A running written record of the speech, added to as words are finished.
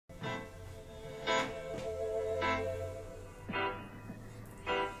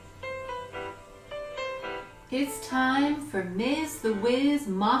It's time for Ms. The Wiz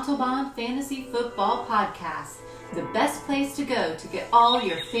Montalban Fantasy Football Podcast, the best place to go to get all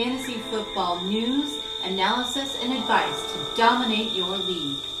your fantasy football news, analysis, and advice to dominate your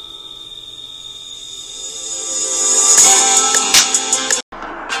league.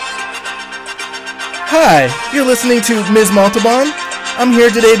 Hi, you're listening to Ms. Montalban. I'm here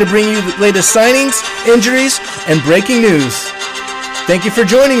today to bring you the latest signings, injuries, and breaking news. Thank you for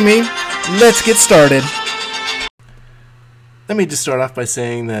joining me. Let's get started. Let me just start off by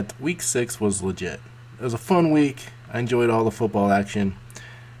saying that Week 6 was legit. It was a fun week. I enjoyed all the football action.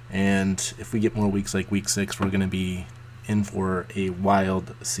 And if we get more weeks like Week 6, we're going to be in for a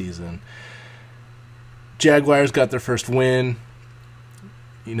wild season. Jaguars got their first win.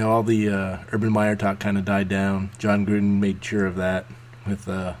 You know, all the Urban Meyer talk kind of died down. John Gruden made sure of that with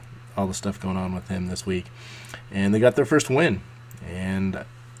all the stuff going on with him this week. And they got their first win. And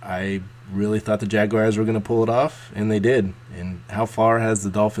I really thought the Jaguars were going to pull it off, and they did. And how far has the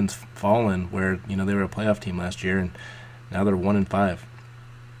Dolphins fallen where, you know, they were a playoff team last year, and now they're 1-5.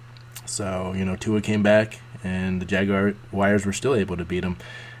 So, you know, Tua came back, and the Jaguars were still able to beat them.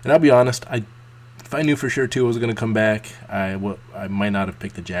 And I'll be honest, if I knew for sure Tua was going to come back, I might not have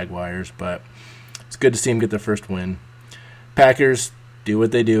picked the Jaguars, but it's good to see him get their first win. Packers do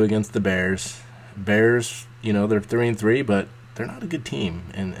what they do against the Bears. Bears, you know, they're 3-3, but they're not a good team.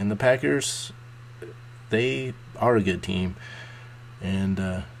 And the Packers, they are a good team. And,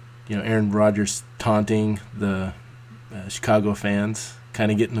 you know, Aaron Rodgers taunting the Chicago fans,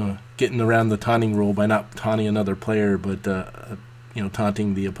 kind of getting around the taunting rule by not taunting another player, but, you know,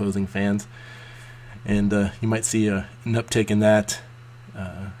 taunting the opposing fans. And you might see an uptick in that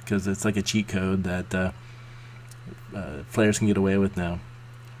because it's like a cheat code that players can get away with now.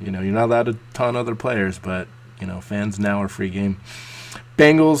 You know, you're not allowed to taunt other players, but, you know, fans now are free game.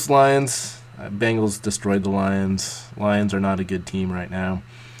 Bengals, Lions. Bengals destroyed the Lions. Lions are not a good team right now.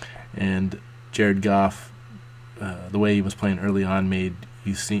 And Jared Goff, the way he was playing early on made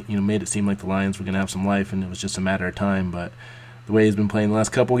it seem like the Lions were going to have some life, and it was just a matter of time. But the way he's been playing the last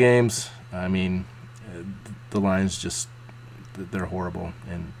couple games, I mean, the Lions they're horrible.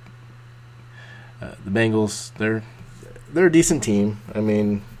 And the Bengals, they're a decent team. I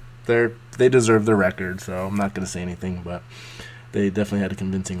mean, they deserve their record, so I'm not going to say anything, but they definitely had a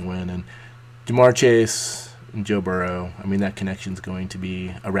convincing win. And Jamar Chase and Joe Burrow, I mean, that connection's going to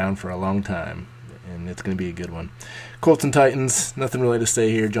be around for a long time, and it's going to be a good one. Colts and Titans, nothing really to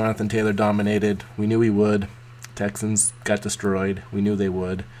say here. Jonathan Taylor dominated. We knew he would. Texans got destroyed. We knew they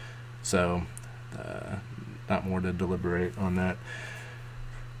would. So, not more to deliberate on that.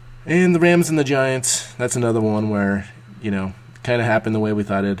 And the Rams and the Giants, that's another one where, you know, kind of happened the way we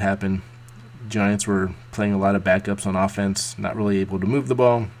thought it'd happen. Giants were playing a lot of backups on offense, not really able to move the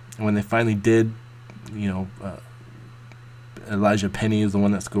ball. And when they finally did, you know, Elijah Penny is the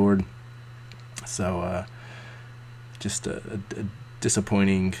one that scored. So just a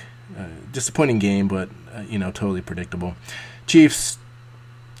disappointing game, but, you know, totally predictable. Chiefs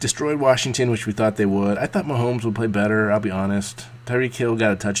destroyed Washington, which we thought they would. I thought Mahomes would play better, I'll be honest. Tyreek Hill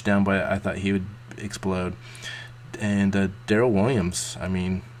got a touchdown, but I thought he would explode. And Darrell Williams, I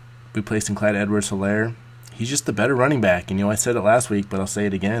mean, replacing Clyde Edwards-Helaire, he's just the better running back. And, you know, I said it last week, but I'll say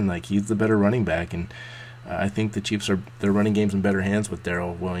it again. Like, he's the better running back. And I think the Chiefs their running game's in better hands with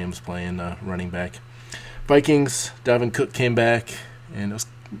Darrell Williams playing running back. Vikings, Dalvin Cook came back, and it was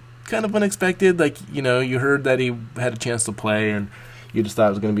kind of unexpected. Like, you know, you heard that he had a chance to play, and you just thought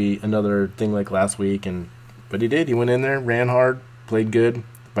it was going to be another thing like last week. But he did. He went in there, ran hard, played good. The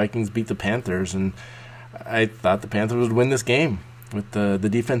Vikings beat the Panthers, and I thought the Panthers would win this game. With the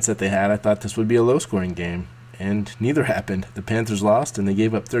defense that they had, I thought this would be a low-scoring game, and neither happened. The Panthers lost, and they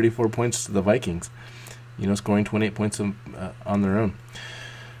gave up 34 points to the Vikings, you know, scoring 28 points on their own.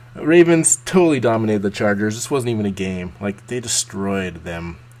 Ravens totally dominated the Chargers. This wasn't even a game. Like, they destroyed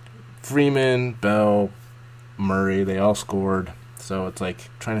them. Freeman, Bell, Murray, they all scored. So it's like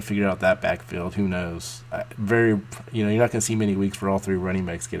trying to figure out that backfield. Who knows? You're not going to see many weeks where all three running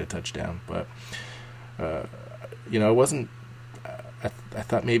backs get a touchdown. But, you know, it wasn't. I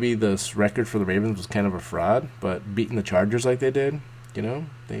thought maybe this record for the Ravens was kind of a fraud, but beating the Chargers like they did, you know,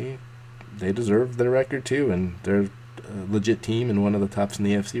 they deserve their record too, and they're a legit team and one of the tops in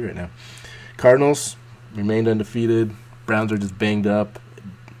the AFC right now. Cardinals remained undefeated. Browns are just banged up.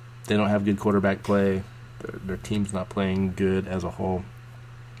 They don't have good quarterback play. Their team's not playing good as a whole.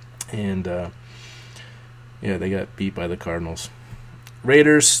 And, yeah, they got beat by the Cardinals.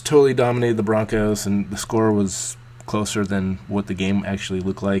 Raiders totally dominated the Broncos, and the score was closer than what the game actually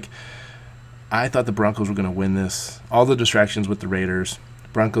looked like. I thought the Broncos were going to win this. All the distractions with the Raiders.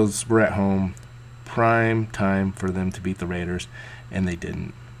 Broncos were at home. prime time for them to beat the Raiders, and they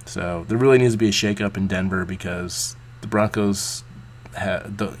didn't. So there really needs to be a shakeup in Denver because the Broncos, they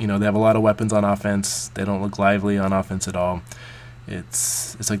have a lot of weapons on offense. They don't look lively on offense at all.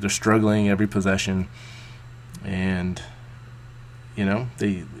 It's like they're struggling every possession, and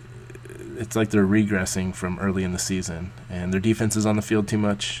it's like they're regressing from early in the season, and their defense is on the field too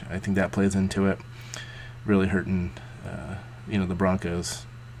much. I think that plays into it, really hurting the Broncos,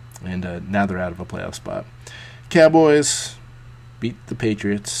 and now they're out of a playoff spot. Cowboys beat the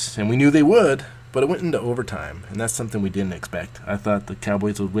Patriots, and we knew they would, but it went into overtime, and that's something we didn't expect. I thought the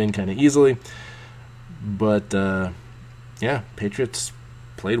Cowboys would win kind of easily, but Patriots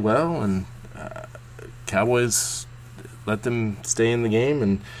played well, and Cowboys let them stay in the game,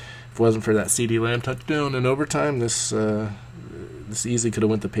 and if it wasn't for that CeeDee Lamb touchdown in overtime, this easily could have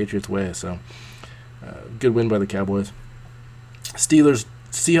went the Patriots' way. So, good win by the Cowboys. Steelers,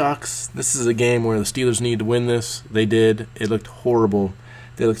 Seahawks. This is a game where the Steelers need to win this. They did. It looked horrible.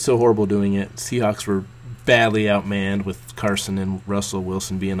 They looked so horrible doing it. Seahawks were badly outmanned with Carson and Russell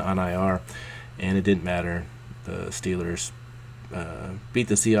Wilson being on IR, and it didn't matter. The Steelers beat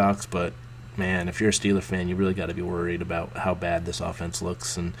the Seahawks, but man, if you're a Steeler fan, you really got to be worried about how bad this offense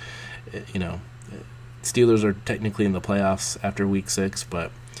looks. And Steelers are technically in the playoffs after Week 6,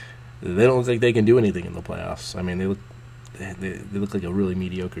 but they don't look like they can do anything in the playoffs. I mean, they look like a really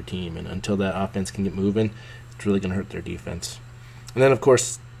mediocre team, and until that offense can get moving, it's really going to hurt their defense. And then, of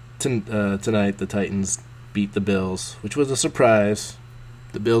course, tonight the Titans beat the Bills, which was a surprise.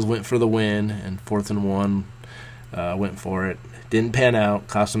 The Bills went for the win, and 4th and 1 went for it. Didn't pan out,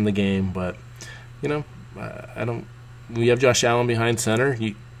 cost them the game, but we have Josh Allen behind center.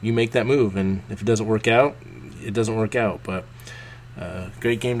 You make that move, and if it doesn't work out, it doesn't work out. But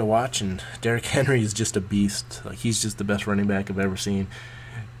great game to watch, and Derrick Henry is just a beast. Like, he's just the best running back I've ever seen.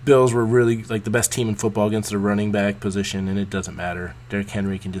 Bills were really like the best team in football against the running back position, and it doesn't matter. Derrick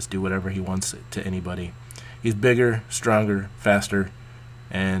Henry can just do whatever he wants to anybody. He's bigger, stronger, faster,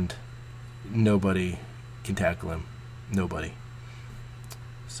 and nobody can tackle him. Nobody.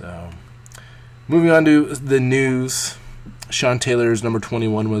 So, moving on to the news. Sean Taylor's number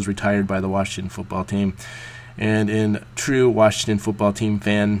 21 was retired by the Washington football team. And in true Washington football team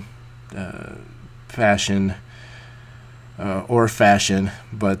fan fashion,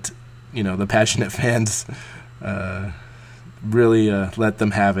 but, the passionate fans really let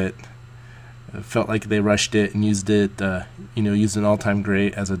them have it. It felt like they rushed it and used an all-time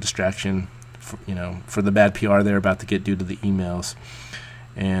great as a distraction for the bad PR they're about to get due to the emails.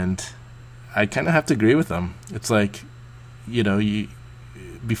 And I kind of have to agree with them. It's like,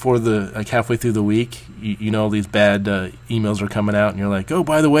 before halfway through the week, these bad emails are coming out, and you're like, oh,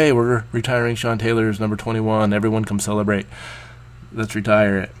 by the way, we're retiring Sean Taylor's number 21. Everyone come celebrate. Let's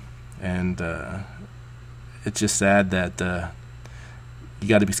retire it. And it's just sad that you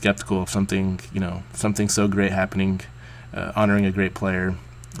got to be skeptical of something so great happening, honoring a great player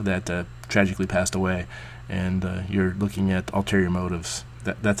that tragically passed away, and you're looking at ulterior motives.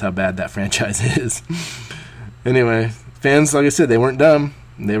 That's how bad that franchise is. Anyway, fans, like I said, they weren't dumb.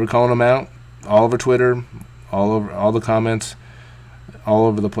 They were calling them out all over Twitter, all the comments, all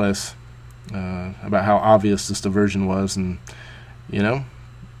over the place about how obvious this diversion was. And,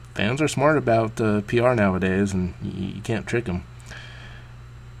 fans are smart about PR nowadays, and you can't trick them.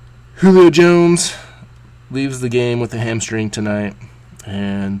 Julio Jones leaves the game with a hamstring tonight.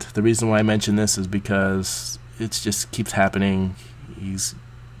 And the reason why I mention this is because it just keeps happening. He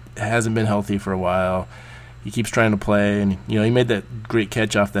hasn't been healthy for a while. He keeps trying to play, and he made that great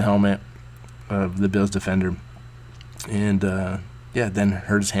catch off the helmet of the Bills defender, and then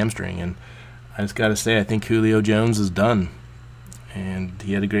hurt his hamstring. And I just got to say, I think Julio Jones is done. And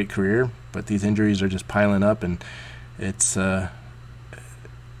he had a great career, but these injuries are just piling up, and it's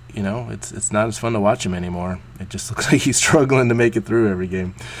it's not as fun to watch him anymore. It just looks like he's struggling to make it through every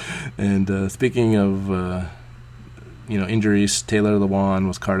game. And speaking of injuries, Taylor Lewan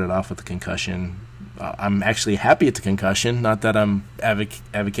was carted off with a concussion. I'm actually happy it's a concussion. Not that I'm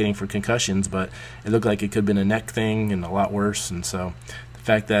advocating for concussions, but it looked like it could have been a neck thing and a lot worse. And so the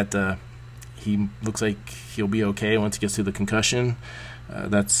fact that he looks like he'll be okay once he gets through the concussion,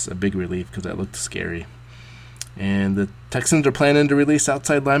 that's a big relief because that looked scary. And the Texans are planning to release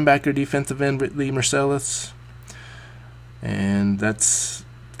outside linebacker defensive end Ridley Marcellus. And that's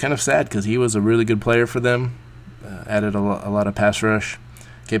kind of sad because he was a really good player for them. Added a lot of pass rush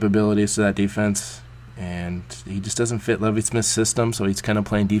capabilities to that defense. And he just doesn't fit Lovie Smith's system, so he's kind of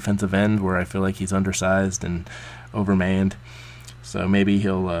playing defensive end where I feel like he's undersized and overmanned. So maybe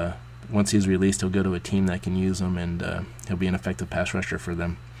he'll, once he's released, he'll go to a team that can use him, and he'll be an effective pass rusher for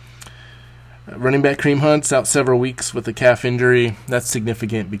them. Running back Kareem Hunt's out several weeks with a calf injury. That's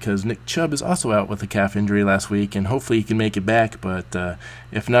significant because Nick Chubb is also out with a calf injury last week, and hopefully he can make it back. But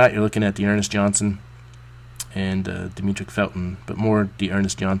if not, you're looking at D'Ernest Johnson and Demetric Felton, but more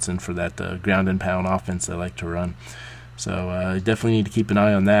D'Ernest Johnson for that ground and pound offense they like to run. So definitely need to keep an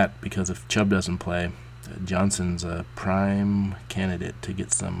eye on that, because if Chubb doesn't play, Johnson's a prime candidate to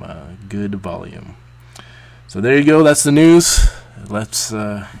get some good volume. So there you go. That's the news. Let's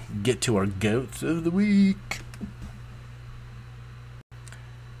get to our GOATs of the week.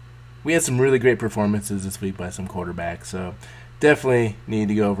 We had some really great performances this week by some quarterbacks, so definitely need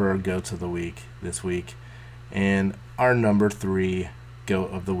to go over our GOATs of the week this week. And our number 3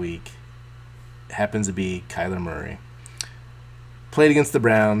 GOAT of the week happens to be Kyler Murray. Played against the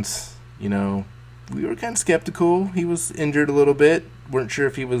Browns. We were kind of skeptical. He was injured a little bit. Weren't sure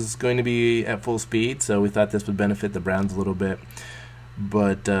if he was going to be at full speed, so we thought this would benefit the Browns a little bit.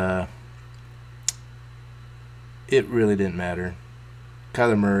 But it really didn't matter.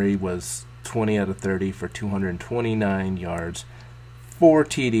 Kyler Murray was 20 out of 30 for 229 yards, 4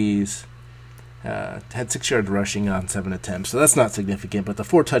 TDs, had 6 yards rushing on 7 attempts. So that's not significant, but the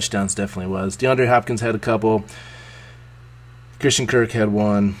 4 touchdowns definitely was. DeAndre Hopkins had a couple. Christian Kirk had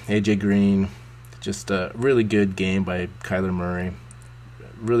 1. A.J. Green. Just a really good game by Kyler Murray.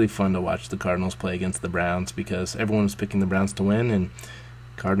 Really fun to watch the Cardinals play against the Browns, because everyone was picking the Browns to win, and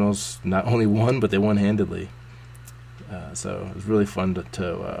Cardinals not only won, but they won handedly. So it was really fun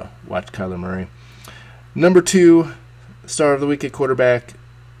to watch Kyler Murray. Number 2 star of the week at quarterback,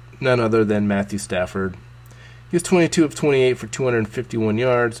 none other than Matthew Stafford. He was 22 of 28 for 251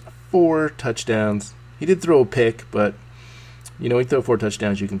 yards, 4 touchdowns. He did throw a pick, but you throw 4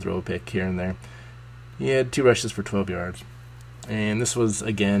 touchdowns, you can throw a pick here and there. He had 2 rushes for 12 yards. And this was,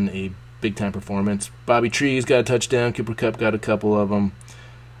 again, a big-time performance. Bobby Trees got a touchdown. Cooper Kupp got a couple of them.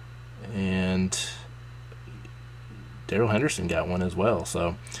 And Darrell Henderson got one as well.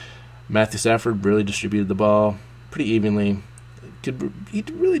 So Matthew Stafford really distributed the ball pretty evenly. He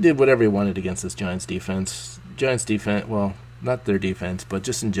really did whatever he wanted against this Giants defense. Giants defense, well, not their defense, but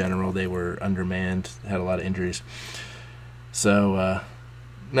just in general, they were undermanned, had a lot of injuries. So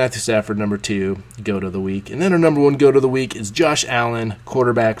Matthew Stafford, number 2, GOAT of the week. And then our number 1 GOAT of the week is Josh Allen,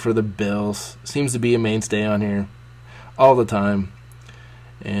 quarterback for the Bills. Seems to be a mainstay on here all the time.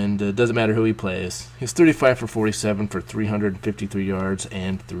 And it doesn't matter who he plays. He's 35 for 47 for 353 yards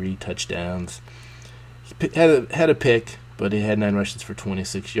and 3 touchdowns. He had a pick, but he had 9 rushes for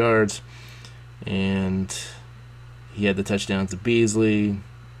 26 yards. And he had the touchdowns to Beasley,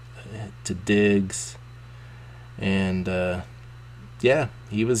 to Diggs, and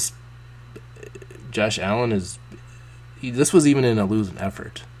Josh Allen this was even in a losing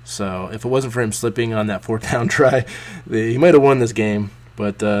effort. So if it wasn't for him slipping on that 4th down try, he might have won this game.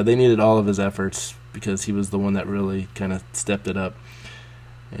 But they needed all of his efforts, because he was the one that really kind of stepped it up.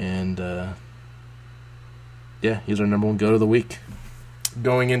 And he's our number 1 GOAT of the week.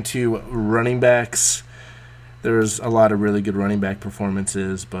 Going into running backs, there's a lot of really good running back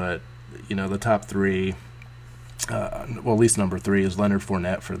performances, but the top 3. At least number 3 is Leonard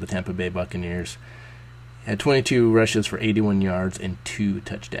Fournette for the Tampa Bay Buccaneers. He had 22 rushes for 81 yards and 2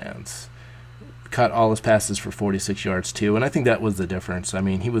 touchdowns. Caught all his passes for 46 yards too, and I think that was the difference. I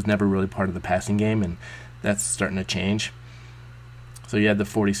mean, he was never really part of the passing game, and that's starting to change. So you had the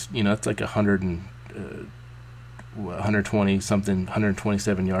 40, it's like 120 something,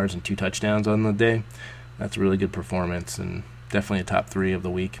 127 yards and 2 touchdowns on the day. That's a really good performance, and definitely a top 3 of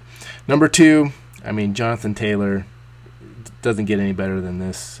the week. Number 2. Jonathan Taylor doesn't get any better than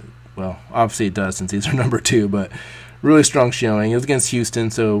this. Well, obviously it does, since he's our number 2, but really strong showing. It was against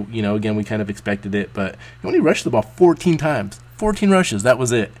Houston, so, again, we kind of expected it, but he only rushed the ball 14 times. 14 rushes, that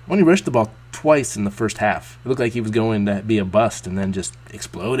was it. Only rushed the ball twice in the first half. It looked like he was going to be a bust, and then just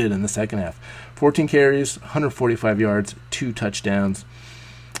exploded in the second half. 14 carries, 145 yards, 2 touchdowns.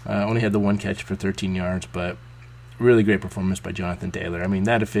 Only had the 1 catch for 13 yards, but really great performance by Jonathan Taylor.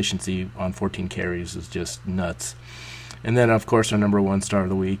 That efficiency on 14 carries is just nuts. And then, of course, our number 1 star of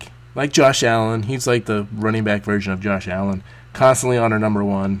the week, like Josh Allen. He's like the running back version of Josh Allen, constantly on our number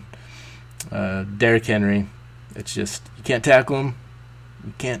 1. Derrick Henry. It's just, you can't tackle him.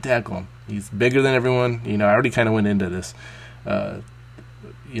 You can't tackle him. He's bigger than everyone. I already kind of went into this,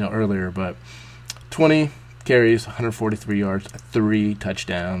 earlier, but 20 carries, 143 yards, 3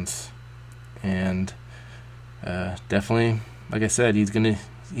 touchdowns, and definitely, like I said, he's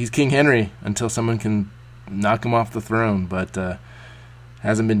King Henry until someone can knock him off the throne, but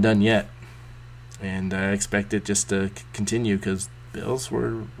hasn't been done yet. And I expect it just to continue, because Bills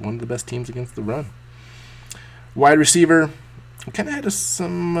were one of the best teams against the run. Wide receiver, we kind of had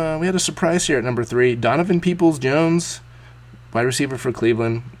we had a surprise here at number 3. Donovan Peoples-Jones, wide receiver for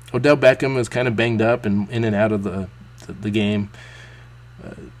Cleveland. Odell Beckham was kind of banged up and in and out of the game.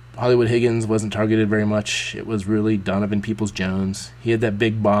 Hollywood Higgins wasn't targeted very much. It was really Donovan Peoples-Jones. He had that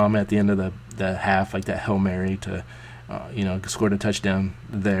big bomb at the end of the half, like that Hail Mary to, scored a touchdown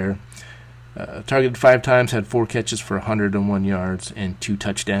there. Targeted 5 times, had 4 catches for 101 yards and 2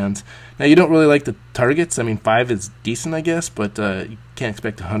 touchdowns. Now, you don't really like the targets. I mean, 5 is decent, I guess, but you can't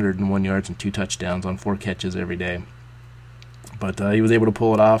expect 101 yards and 2 touchdowns on 4 catches every day. But he was able to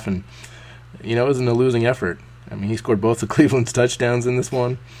pull it off, and, it wasn't a losing effort. I mean, he scored both of Cleveland's touchdowns in this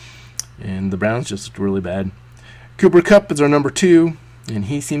one, and the Browns just really bad. Cooper Kupp is our number 2, and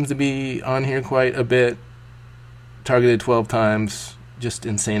he seems to be on here quite a bit. Targeted 12 times. Just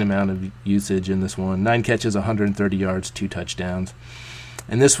insane amount of usage in this one. 9 catches, 130 yards, 2 touchdowns.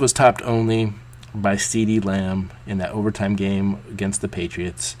 And this was topped only by CeeDee Lamb in that overtime game against the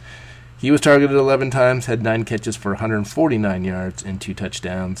Patriots. He was targeted 11 times, had 9 catches for 149 yards and 2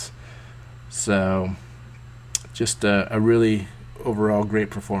 touchdowns. So, just a really overall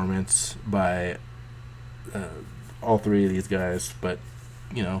great performance by all 3 of these guys. But,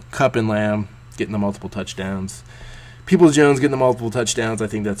 Kupp and Lamb getting the multiple touchdowns. Peoples-Jones getting the multiple touchdowns, I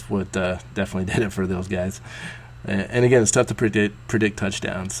think that's what definitely did it for those guys. And again, it's tough to predict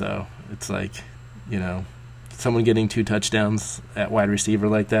touchdowns, so it's like, someone getting 2 touchdowns at wide receiver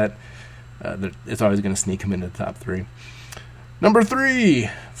like that, it's always going to sneak them into the top 3. Number 3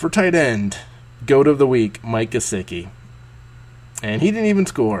 for tight end, GOAT of the week, Mike Gesicki. And he didn't even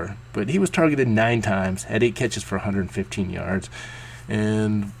score, but he was targeted 9 times, had 8 catches for 115 yards.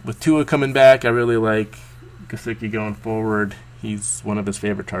 And with Tua coming back, I really like Gesicki going forward. He's one of his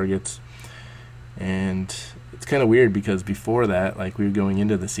favorite targets. And it's kind of weird because before that, we were going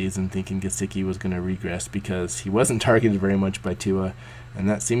into the season thinking Gesicki was going to regress because he wasn't targeted very much by Tua, and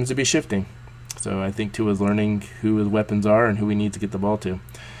that seems to be shifting. So I think Tua's learning who his weapons are and who he needs to get the ball to.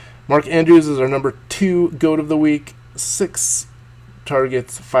 Mark Andrews is our number 2 GOAT of the week. 6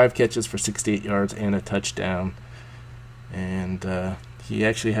 targets, 5 catches for 68 yards and a touchdown. And he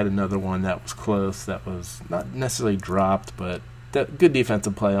actually had another one that was close, that was not necessarily dropped, but good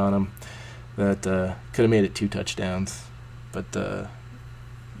defensive play on him that could have made it 2 touchdowns. But,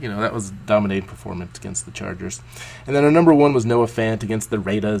 that was a dominating performance against the Chargers. And then our number 1 was Noah Fant against the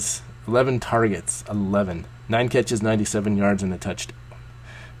Raiders. 11 targets, 11. 9 catches, 97 yards, and a touchdown.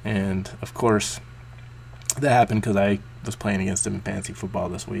 And, of course, that happened because I was playing against him in fantasy football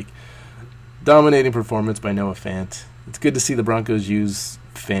this week. Dominating performance by Noah Fant. It's good to see the Broncos use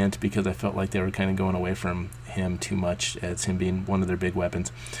Fant because I felt like they were kind of going away from him too much as him being one of their big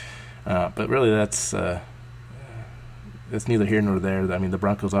weapons. But really, that's neither here nor there. I mean, the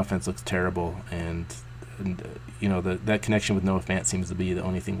Broncos' offense looks terrible, and that connection with Noah Fant seems to be the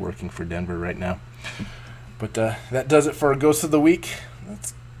only thing working for Denver right now. But that does it for our Ghost of the Week.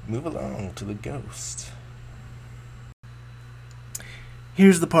 Let's move along to the Ghost.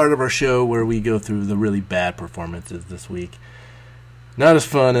 Here's the part of our show where we go through the really bad performances this week. Not as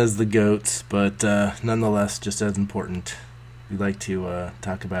fun as the GOATs, but nonetheless just as important. We like to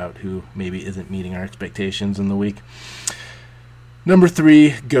talk about who maybe isn't meeting our expectations in the week. Number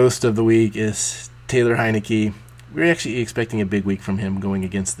 3 Ghost of the Week is Taylor Heinicke. We were actually expecting a big week from him going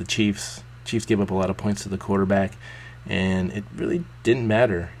against the Chiefs. Chiefs gave up a lot of points to the quarterback, and it really didn't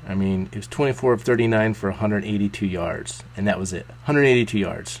matter. I mean, it was 24 of 39 for 182 yards, and that was it. 182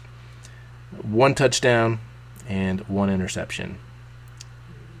 yards. 1 touchdown and 1 interception.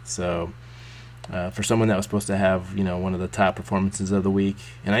 So, for someone that was supposed to have, one of the top performances of the week,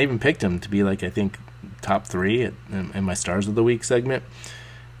 and I even picked him to be I think, top 3 in my Stars of the Week segment.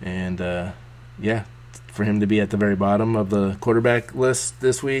 And, for him to be at the very bottom of the quarterback list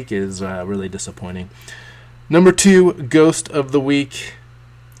this week is really disappointing. Number 2, Ghost of the Week.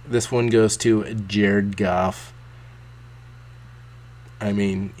 This one goes to Jared Goff. I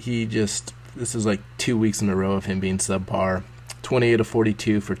mean, this is 2 weeks in a row of him being subpar. 28 of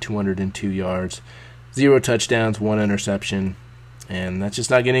 42 for 202 yards. 0 touchdowns, 1 interception. And that's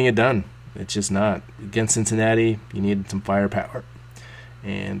just not getting it done. It's just not. Against Cincinnati, you needed some firepower.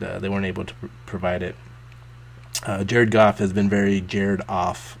 And they weren't able to provide it. Jared Goff has been very Jared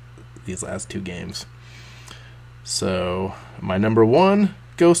off these last 2 games. So, my number 1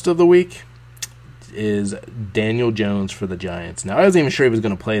 Ghost of the Week is Daniel Jones for the Giants. Now, I wasn't even sure he was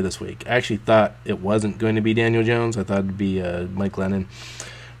going to play this week. I actually thought it wasn't going to be Daniel Jones. I thought it would be Mike Glennon.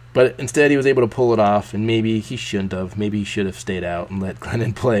 But instead, he was able to pull it off, and maybe he shouldn't have. Maybe he should have stayed out and let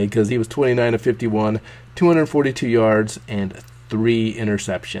Glennon play, because he was 29 of 51, 242 yards, and 3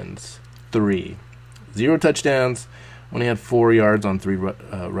 interceptions. 3. 0 touchdowns, only had 4 yards on 3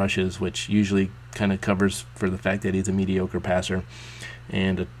 rushes, which usually kind of covers for the fact that he's a mediocre passer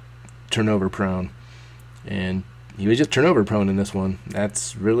and a turnover prone. And he was just turnover prone in this one.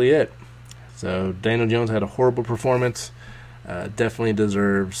 That's really it. So Daniel Jones had a horrible performance. Definitely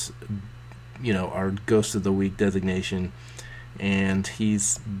deserves, our Ghost of the Week designation. And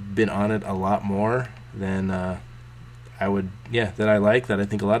he's been on it a lot more than that I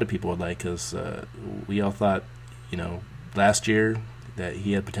think a lot of people would like, because we all thought, last year that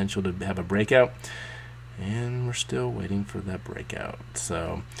he had potential to have a breakout, and we're still waiting for that breakout.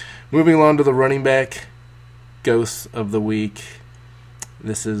 So moving along to the running back Ghost of the Week.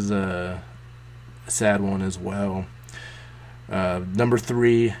 This is a sad one as well. Number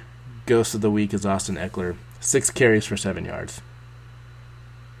 3 Ghost of the Week is Austin Eckler. 6 carries for 7 yards.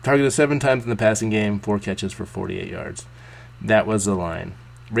 Targeted 7 times in the passing game, 4 catches for 48 yards. That was the line.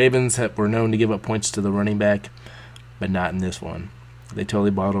 Ravens were known to give up points to the running back, but not in this one. They totally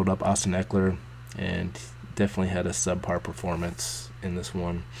bottled up Austin Eckler and definitely had a subpar performance in this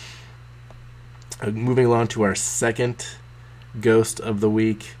one. Moving along to our second Ghost of the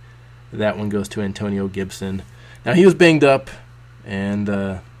Week. That one goes to Antonio Gibson. Now, he was banged up, and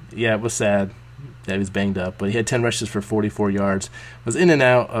it was sad that he was banged up, but he had 10 rushes for 44 yards, was in and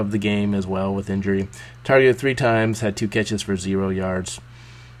out of the game as well with injury. Targeted 3 times, had 2 catches for 0 yards.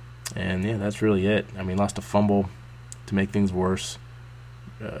 And, that's really it. Lost a fumble to make things worse.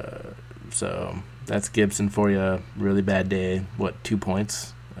 So that's Gibson for you. Really bad day. 2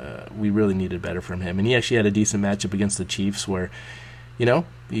 points? We really needed better from him. And he actually had a decent matchup against the Chiefs where,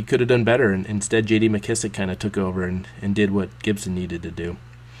 he could have done better. And instead, J.D. McKissick kind of took over and did what Gibson needed to do.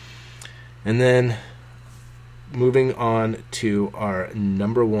 And then moving on to our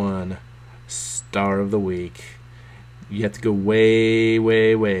number 1 star of the week. You have to go way,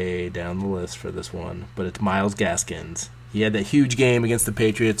 way, way down the list for this one, but it's Myles Gaskins. He had that huge game against the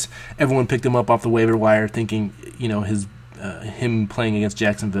Patriots. Everyone picked him up off the waiver wire thinking, him playing against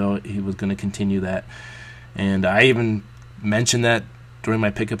Jacksonville, he was going to continue that. And I even mentioned that during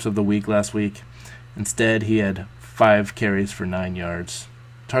my pickups of the week last week. Instead, he had 5 carries for 9 yards.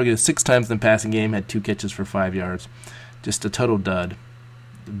 Targeted 6 times in the passing game, had 2 catches for 5 yards. Just a total dud.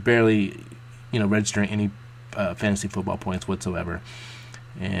 Barely, registering any fantasy football points whatsoever.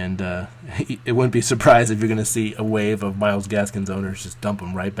 And it wouldn't be surprised if you're going to see a wave of Myles Gaskins owners just dump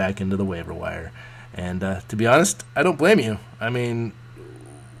him right back into the waiver wire. And to be honest, I don't blame you.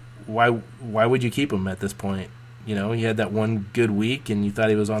 Why would you keep him at this point? He had that one good week, and you thought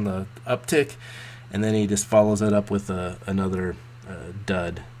he was on the uptick, and then he just follows it up with another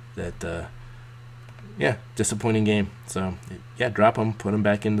dud. Disappointing game. So, drop him, put him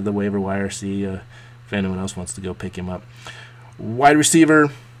back into the waiver wire, see if anyone else wants to go pick him up. Wide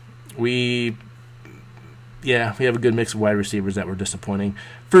receiver, we have a good mix of wide receivers that were disappointing.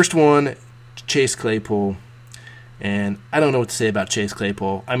 First one, Chase Claypool. And I don't know what to say about Chase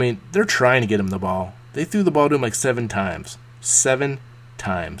Claypool. They're trying to get him the ball. They threw the ball to him like 7 times. 7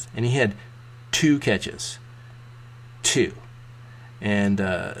 times. And he had 2 catches. 2. And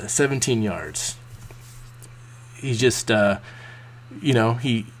 17 yards. He's just, his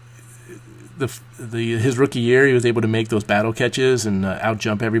rookie year, he was able to make those battle catches and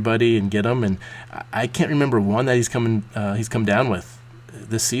out-jump everybody and get them. And I can't remember one that he's come down with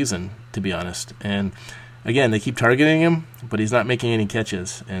this season, to be honest. And again, they keep targeting him, but he's not making any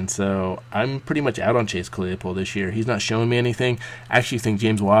catches. And so I'm pretty much out on Chase Claypool this year. He's not showing me anything. I actually think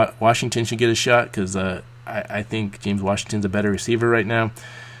James Washington should get a shot because I think James Washington's a better receiver right now.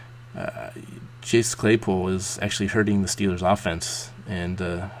 Chase Claypool is actually hurting the Steelers' offense and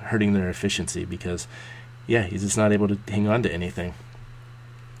hurting their efficiency because, he's just not able to hang on to anything.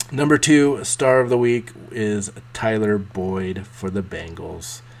 Number 2 star of the week is Tyler Boyd for the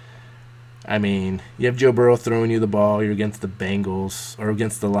Bengals. You have Joe Burrow throwing you the ball. You're against the Bengals, or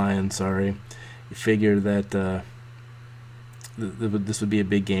against the Lions, sorry. You figure that this would be a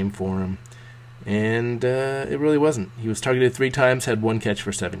big game for him. And it really wasn't. He was targeted 3 times, had 1 catch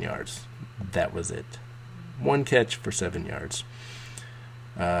for 7 yards. That was it. 1 catch for 7 yards.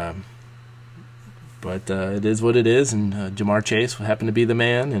 But it is what it is, and Jamar Chase happened to be the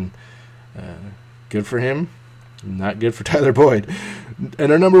man, and good for him. Not good for Tyler Boyd.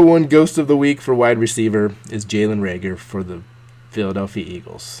 And our number 1 ghost of the week for wide receiver is Jalen Reagor for the Philadelphia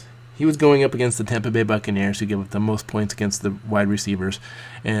Eagles. He was going up against the Tampa Bay Buccaneers, who give up the most points against the wide receivers,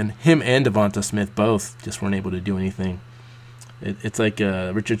 and him and Devonta Smith both just weren't able to do anything. It's like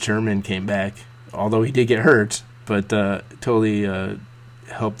Richard Sherman came back, although he did get hurt, but totally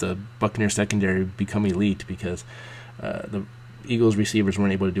helped the Buccaneers secondary become elite because the Eagles receivers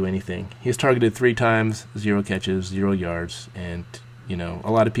weren't able to do anything. He was targeted 3 times, 0 catches, 0 yards, and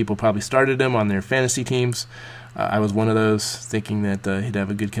a lot of people probably started him on their fantasy teams. I was one of those, thinking that he'd have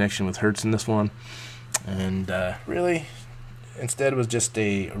a good connection with Hurts in this one. And really, instead, it was just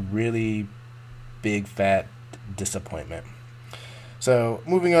a really big, fat disappointment. So,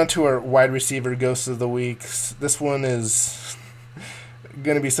 moving on to our wide receiver ghosts of the week. This one is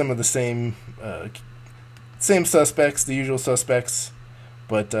going to be some of the same suspects, the usual suspects.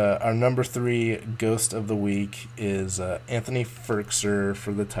 But our number 3 ghost of the week is Anthony Firkser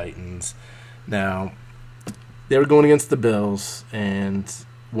for the Titans. Now, they were going against the Bills, and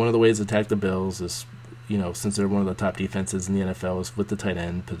one of the ways to attack the Bills is, since they're one of the top defenses in the NFL, is with the tight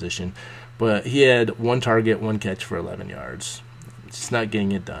end position. But he had 1 target, 1 catch for 11 yards. Just not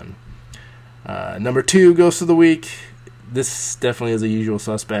getting it done. Number 2 ghost of the week. This definitely is a usual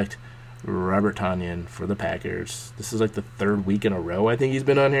suspect. Robert Tonyan for the Packers. This is like the 3rd week in a row I think he's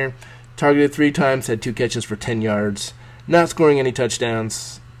been on here. Targeted 3 times, had 2 catches for 10 yards. Not scoring any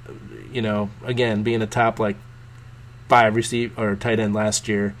touchdowns. Again, being a top 5 or tight end last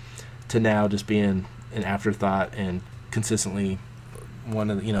year to now just being an afterthought and consistently one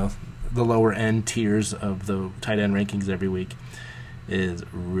of the lower end tiers of the tight end rankings every week is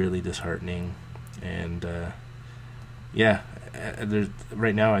really disheartening. And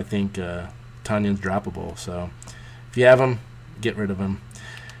right now I think Tonyan's droppable. So if you have him, get rid of him.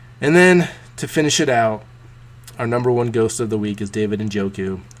 And then to finish it out, our number 1 ghost of the week is David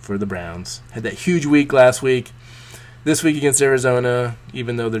Njoku for the Browns. Had that huge week last week. This week against Arizona,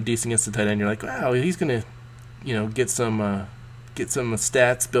 even though they're decent against the tight end, you're like, wow, he's gonna, get some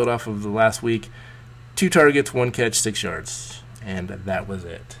stats built off of the last week. 2 targets, 1 catch, 6 yards, and that was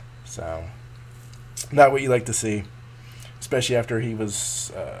it. So, not what you like to see, especially after he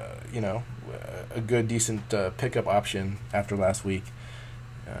was, a good, decent pickup option after last week.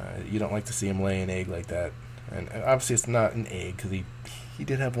 You don't like to see him lay an egg like that, and obviously it's not an egg because he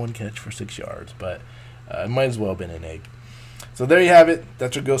did have 1 catch for 6 yards, but. It might as well have been an egg. So there you have it.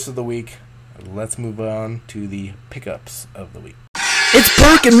 That's your ghost of the week. Let's move on to the pickups of the week. It's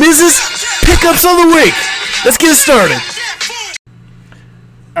Burke and Mrs. Pickups of the Week. Let's get started.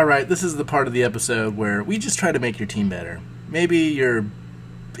 All right, this is the part of the episode where we just try to make your team better. Maybe you're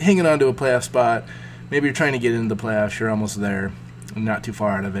hanging on to a playoff spot. Maybe you're trying to get into the playoffs. You're almost there, not too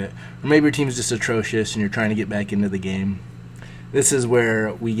far out of it. Or maybe your team's just atrocious and you're trying to get back into the game. This is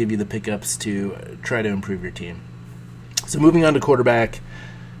where we give you the pickups to try to improve your team. So moving on to quarterback.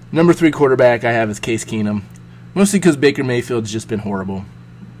 Number 3 quarterback I have is Case Keenum. Mostly because Baker Mayfield's just been horrible.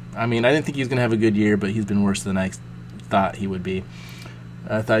 I mean, I didn't think he was going to have a good year, but he's been worse than I thought he would be.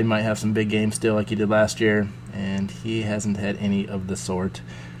 I thought he might have some big games still like he did last year, and he hasn't had any of the sort.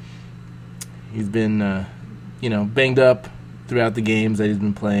 He's been, banged up throughout the games that he's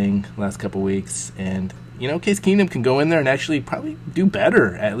been playing last couple weeks, and Case Keenum can go in there and actually probably do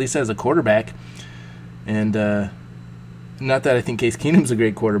better, at least as a quarterback. And not that I think Case Keenum's a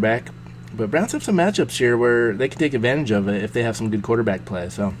great quarterback, but Browns have some matchups here where they can take advantage of it if they have some good quarterback play.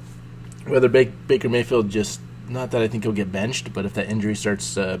 So whether Baker Mayfield just, not that I think he'll get benched, but if that injury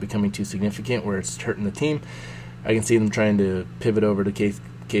starts becoming too significant where it's hurting the team, I can see them trying to pivot over to Case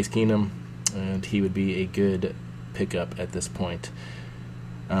Keenum, and he would be a good pickup at this point.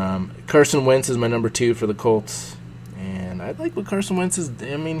 Carson Wentz is my number 2 for the Colts, and I like what Carson Wentz is.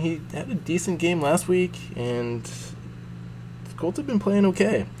 I mean, he had a decent game last week, and the Colts have been playing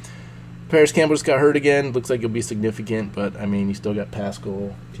okay. Paris Campbell just got hurt again. Looks like it'll be significant, but I mean, you still got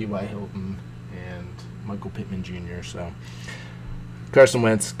Pascal, T.Y. Hilton, and Michael Pittman Jr. So Carson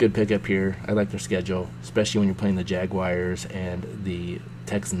Wentz, good pickup here. I like their schedule, especially when you're playing the Jaguars and the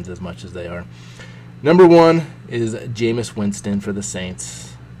Texans as much as they are. Number 1 is Jameis Winston for the Saints.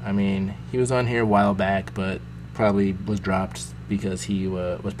 I mean, he was on here a while back, but probably was dropped because he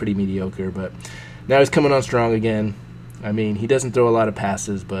was pretty mediocre. But now he's coming on strong again. I mean, he doesn't throw a lot of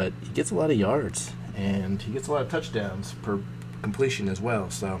passes, but he gets a lot of yards, and he gets a lot of touchdowns per completion as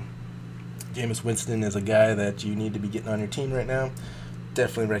well. So Jameis Winston is a guy that you need to be getting on your team right now.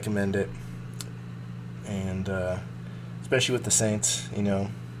 Definitely recommend it. And especially with the Saints,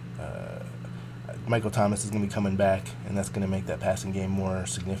 Michael Thomas is going to be coming back, and that's going to make that passing game more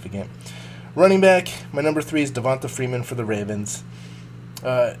significant. Running back, my number 3 is Devonta Freeman for the Ravens.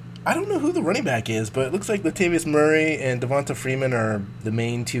 I don't know who the running back is, but it looks like Latavius Murray and Devonta Freeman are the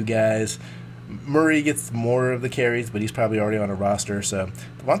main 2 guys. Murray gets more of the carries, but he's probably already on a roster. So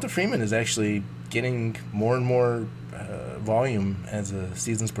Devonta Freeman is actually getting more and more volume as the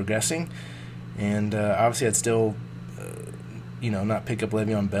season's progressing. And obviously, I'd still not pick up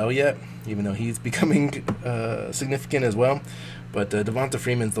Le'Veon Bell yet, even though he's becoming significant as well. But Devonta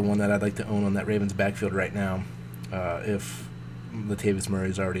Freeman's the one that I'd like to own on that Ravens backfield right now if Latavius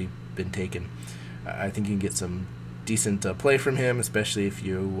Murray's already been taken. I think you can get some decent play from him, especially if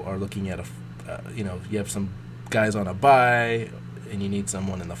you are looking at you have some guys on a bye and you need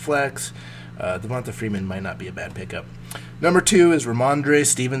someone in the flex. Devonta Freeman might not be a bad pickup. Number 2 is Ramondre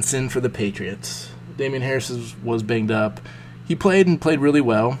Stevenson for the Patriots. Damian Harris was banged up. He played really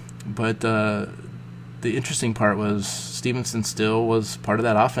well, but the interesting part was Stevenson still was part of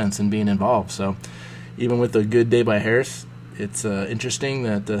that offense and being involved. So even with a good day by Harris, it's interesting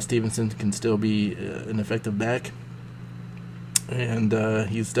that Stevenson can still be an effective back. And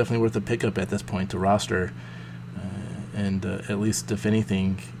he's definitely worth a pickup at this point to roster. And at least, if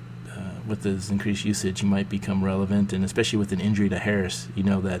anything, with his increased usage, he might become relevant. And especially with an injury to Harris, you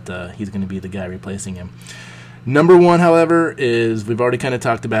know that he's going to be the guy replacing him. Number 1, however, is we've already kind of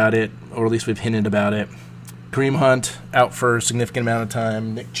talked about it, or at least we've hinted about it. Kareem Hunt out for a significant amount of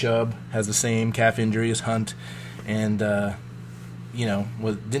time. Nick Chubb has the same calf injury as Hunt. And,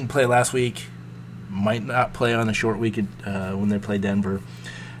 didn't play last week. Might not play on a short week when they play Denver.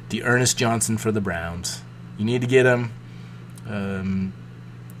 D'Ernest Johnson for the Browns. You need to get him.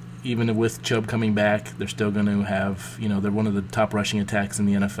 Even with Chubb coming back, they're still going to have, they're one of the top rushing attacks in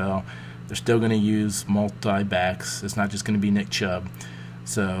the NFL. They're still going to use multi-backs. It's not just going to be Nick Chubb.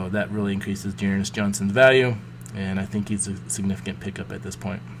 So that really increases D'Ernest Johnson's value, and I think he's a significant pickup at this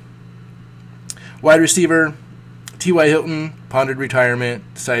point. Wide receiver, T.Y. Hilton, pondered retirement,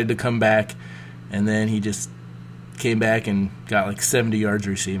 decided to come back, and then he just came back and got like 70 yards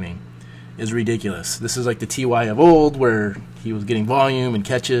receiving. It's ridiculous. This is like the T.Y. of old where he was getting volume and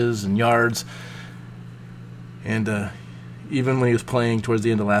catches and yards. And even when he was playing towards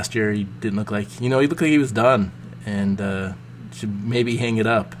the end of last year, he didn't look like, he looked like he was done and should maybe hang it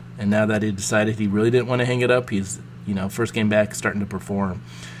up. And now that he decided he really didn't want to hang it up, he's, first game back starting to perform.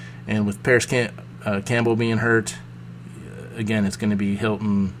 And with Paris Campbell being hurt, again, it's going to be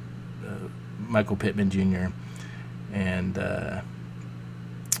Hilton, Michael Pittman Jr., and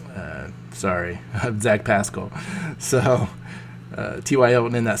Zach Pascal. So T.Y.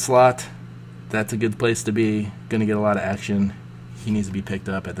 Hilton in that slot, that's a good place to be. Going to get a lot of action. He needs to be picked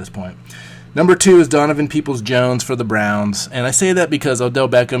up at this point. Number 2 is Donovan Peoples-Jones for the Browns. And I say that because Odell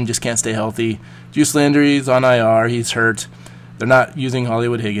Beckham just can't stay healthy. Juice Landry's on IR. He's hurt. They're not using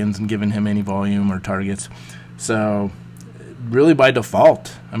Hollywood Higgins and giving him any volume or targets. So really by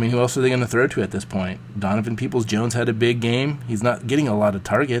default, who else are they going to throw to at this point? Donovan Peoples-Jones had a big game. He's not getting a lot of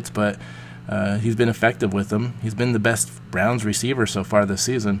targets, but he's been effective with them. He's been the best Browns receiver so far this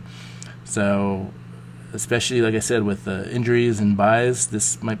season. So especially, like I said, with injuries and buys,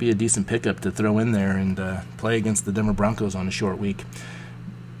 this might be a decent pickup to throw in there and play against the Denver Broncos on a short week.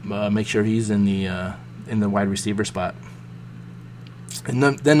 Make sure he's in the wide receiver spot. And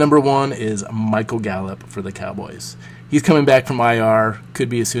then number 1 is Michael Gallup for the Cowboys. He's coming back from IR, could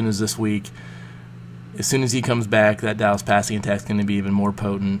be as soon as this week. As soon as he comes back, that Dallas passing attack is going to be even more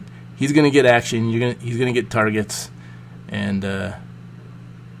potent. He's going to get action. He's going to get targets. And,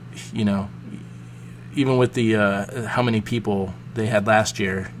 even with the how many people they had last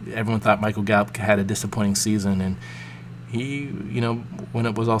year, everyone thought Michael Gallup had a disappointing season. And he, when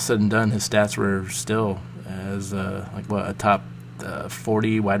it was all said and done, his stats were still as a top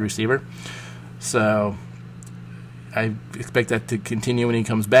 40 wide receiver. So I expect that to continue when he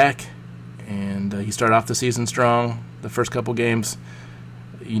comes back. And he started off the season strong. The first couple games,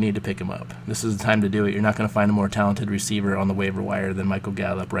 you need to pick him up. This is the time to do it. You're not going to find a more talented receiver on the waiver wire than Michael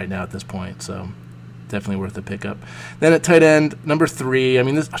Gallup right now at this point. So definitely worth a pickup. Then at tight end, number 3.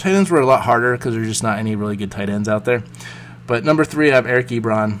 Tight ends were a lot harder because there's just not any really good tight ends out there. But number 3, I have Eric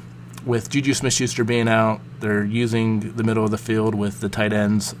Ebron. With Juju Smith-Schuster being out, they're using the middle of the field with the tight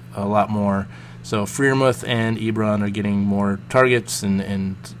ends a lot more. So Freiermuth and Ebron are getting more targets,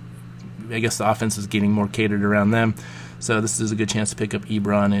 and I guess the offense is getting more catered around them. So this is a good chance to pick up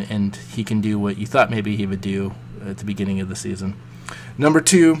Ebron, and he can do what you thought maybe he would do at the beginning of the season. Number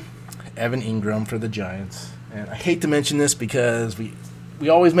 2, Evan Ingram for the Giants. And I hate to mention this because we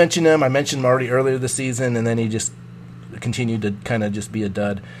always mention him. I mentioned him already earlier this season, and then he just continued to kind of just be a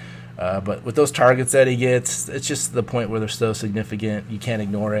dud. But with those targets that he gets, it's just the point where they're so significant, you can't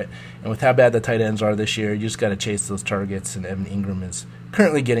ignore it. And with how bad the tight ends are this year, you just got to chase those targets, and Evan Ingram is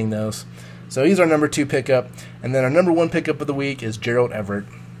currently getting those. So he's our number 2 pickup. And then our number 1 pickup of the week is Gerald Everett.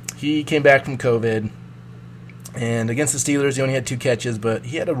 He came back from COVID, and against the Steelers, he only had 2 catches, but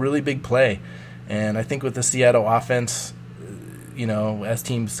he had a really big play. And I think with the Seattle offense, as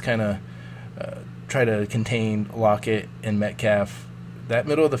teams kind of try to contain Lockett and Metcalf, that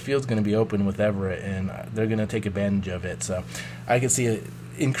middle of the field is going to be open with Everett, and they're going to take advantage of it. So I can see an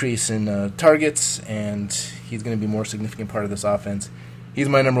increase in targets, and he's going to be a more significant part of this offense. He's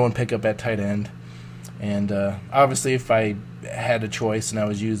my number one pickup at tight end. And obviously, if I had a choice and I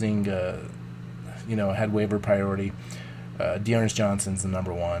was using, had waiver priority, Dearness Johnson's the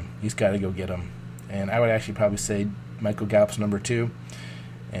number one. He's got to go get him. And I would actually probably say Michael Gallup's number two.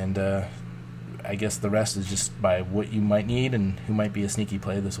 And I guess the rest is just by what you might need and who might be a sneaky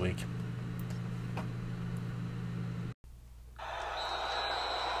play this week.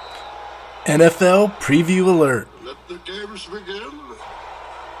 NFL Preview Alert. Let the games begin.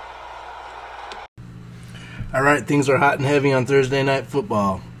 All right, things are hot and heavy on Thursday Night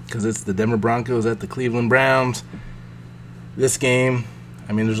Football because it's the Denver Broncos at the Cleveland Browns. This game,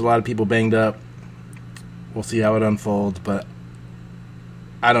 there's a lot of people banged up. We'll see how it unfolds, but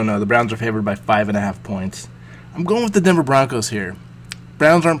I don't know. The Browns are favored by 5.5 points. I'm going with the Denver Broncos here.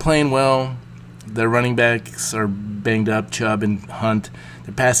 Browns aren't playing well. Their running backs are banged up, Chubb and Hunt.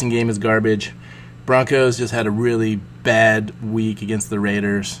 Their passing game is garbage. Broncos just had a really bad week against the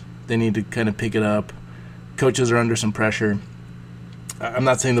Raiders. They need to kind of pick it up. Coaches are under some pressure. I'm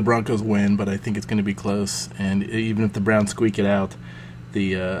not saying the Broncos win, but I think it's going to be close. And even if the Browns squeak it out,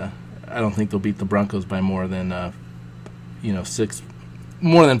 I don't think they'll beat the Broncos by more than 5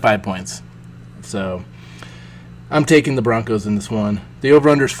 points. So I'm taking the Broncos in this one. The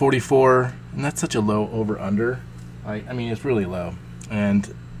over/under is 44, and that's such a low over/under. It's really low.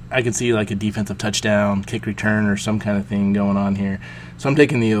 And I could see like a defensive touchdown, kick return, or some kind of thing going on here. So I'm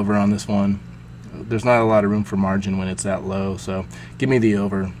taking the over on this one. There's not a lot of room for margin when it's that low, so give me the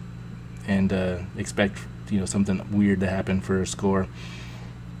over and expect something weird to happen for a score.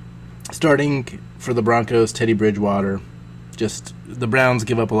 Starting for the Broncos, Teddy Bridgewater. Just the Browns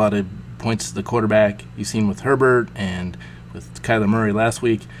give up a lot of points to the quarterback. You've seen with Herbert and with Kyler Murray last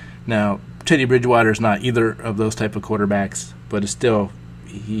week. Now, Teddy Bridgewater is not either of those type of quarterbacks, but it's still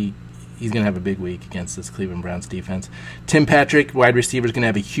he's going to have a big week against this Cleveland Browns defense. Tim Patrick, wide receiver, is going to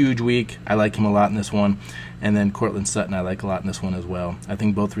have a huge week. I like him a lot in this one. And then Cortland Sutton, I like a lot in this one as well. I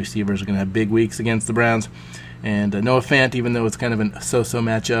think both receivers are going to have big weeks against the Browns. And Noah Fant, even though it's kind of a so-so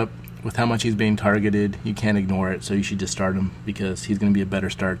matchup, with how much he's being targeted, you can't ignore it. So you should just start him because he's going to be a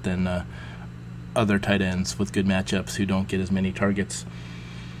better start than other tight ends with good matchups who don't get as many targets.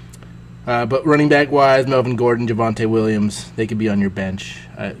 But running back-wise, Melvin Gordon, Javonte Williams, they could be on your bench.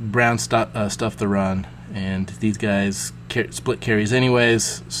 Browns stuff the run, and these guys split carries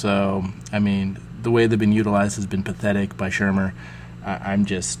anyways. So, the way they've been utilized has been pathetic by Shermer. I'm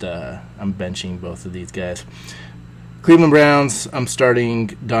benching both of these guys. Cleveland Browns, I'm starting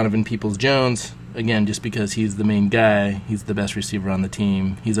Donovan Peoples-Jones. Again, just because he's the main guy, he's the best receiver on the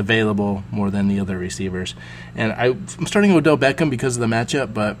team. He's available more than the other receivers. And I'm starting Odell Beckham because of the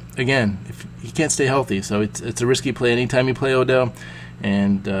matchup, but again, if he can't stay healthy, so it's a risky play anytime you play Odell,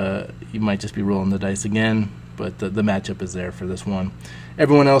 and you might just be rolling the dice again, but the matchup is there for this one.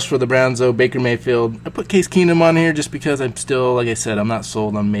 Everyone else for the Browns, though, Baker Mayfield. I put Case Keenum on here just because I'm still, like I said, I'm not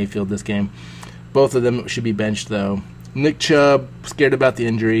sold on Mayfield this game. Both of them should be benched, though. Nick Chubb, scared about the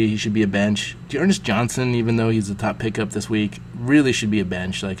injury. He should be a bench. Dearness Johnson, even though he's a top pickup this week, really should be a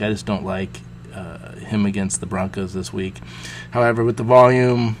bench. I just don't like him against the Broncos this week. However, with the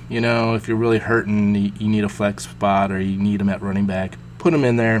volume, if you're really hurting, you need a flex spot or you need him at running back, put him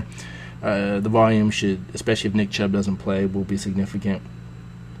in there. The volume should, especially if Nick Chubb doesn't play, will be significant.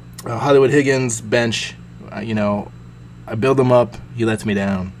 Hollywood Higgins, bench. I build him up. He lets me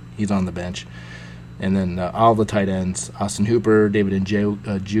down. He's on the bench. And then all the tight ends, Austin Hooper, David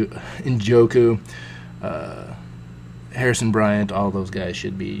Njoku, Harrison Bryant, all those guys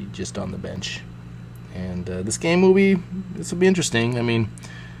should be just on the bench. And this will be interesting.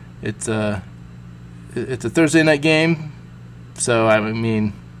 It's a Thursday night game, so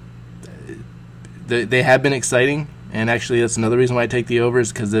they have been exciting. And actually, that's another reason why I take the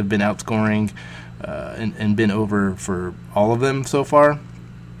overs, because they've been outscoring and been over for all of them so far.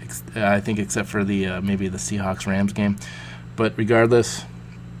 I think except for the maybe the Seahawks-Rams game. But regardless,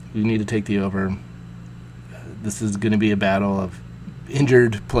 you need to take the over. This is going to be a battle of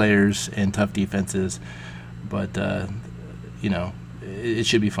injured players and tough defenses. But, it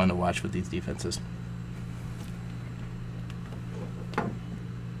should be fun to watch with these defenses.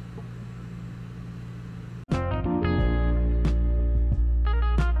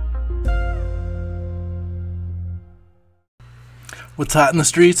 What's hot in the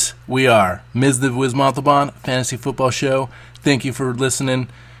streets? We are Ms. the Wiz Montalban Fantasy Football Show. Thank you for listening.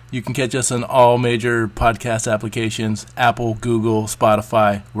 You can catch us on all major podcast applications, Apple, Google,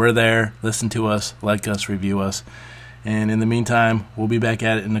 Spotify. We're there. Listen to us, like us, review us. And in the meantime, we'll be back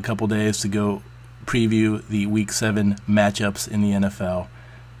at it in a couple days to go preview the Week 7 matchups in the NFL.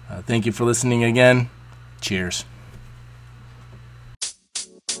 Thank you for listening again. Cheers.